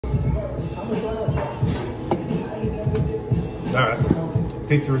Alright,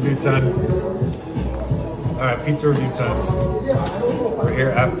 pizza review time. Alright, pizza review time. We're here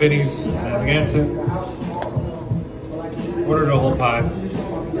at Fini's in Amagansett. Ordered a whole pie.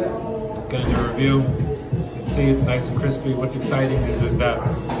 Gonna do a review. You can see it's nice and crispy. What's exciting is that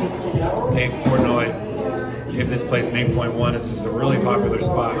Dave Portnoy gave this place an 8.1. This is a really popular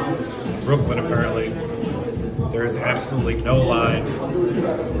spot in Brooklyn, apparently. There's absolutely no line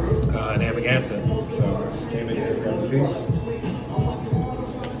in Amagansett. So I just came in here to grab a piece.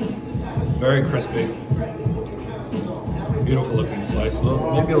 Very crispy. Beautiful looking slice.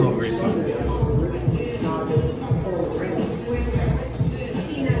 Maybe a little greasy.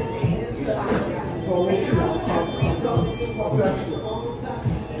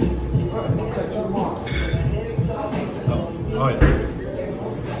 Oh yeah.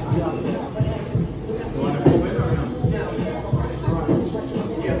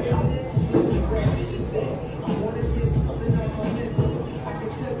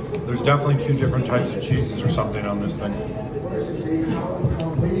 There's definitely two different types of cheeses or something on this thing.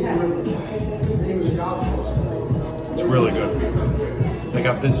 It's really good. They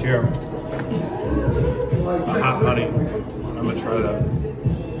got this here, a hot honey. I'm gonna try that.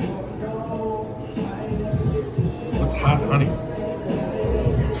 What's hot honey?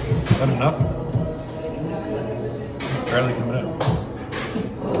 Is that enough? Barely coming in.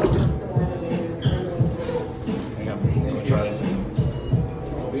 Hang on, I'm gonna try this again.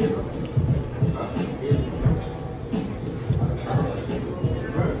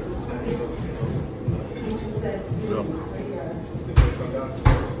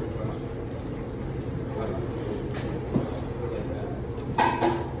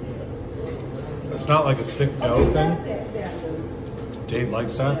 It's not like a thick dough thing. Dave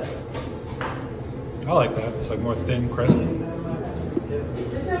likes that. I like that. It's like more thin, crisp. I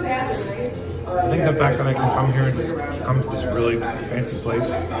think the fact that I can come here and just come to this really fancy place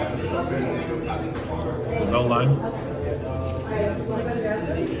with no line.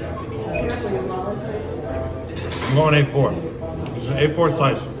 I'm going 8-4. It's an 8-4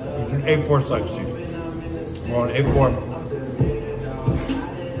 slice. It's an 8-4 slice, dude. I'm going 8-4.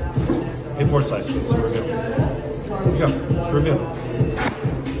 8-4 slices. Let's see what we're good. Yeah, it's really good.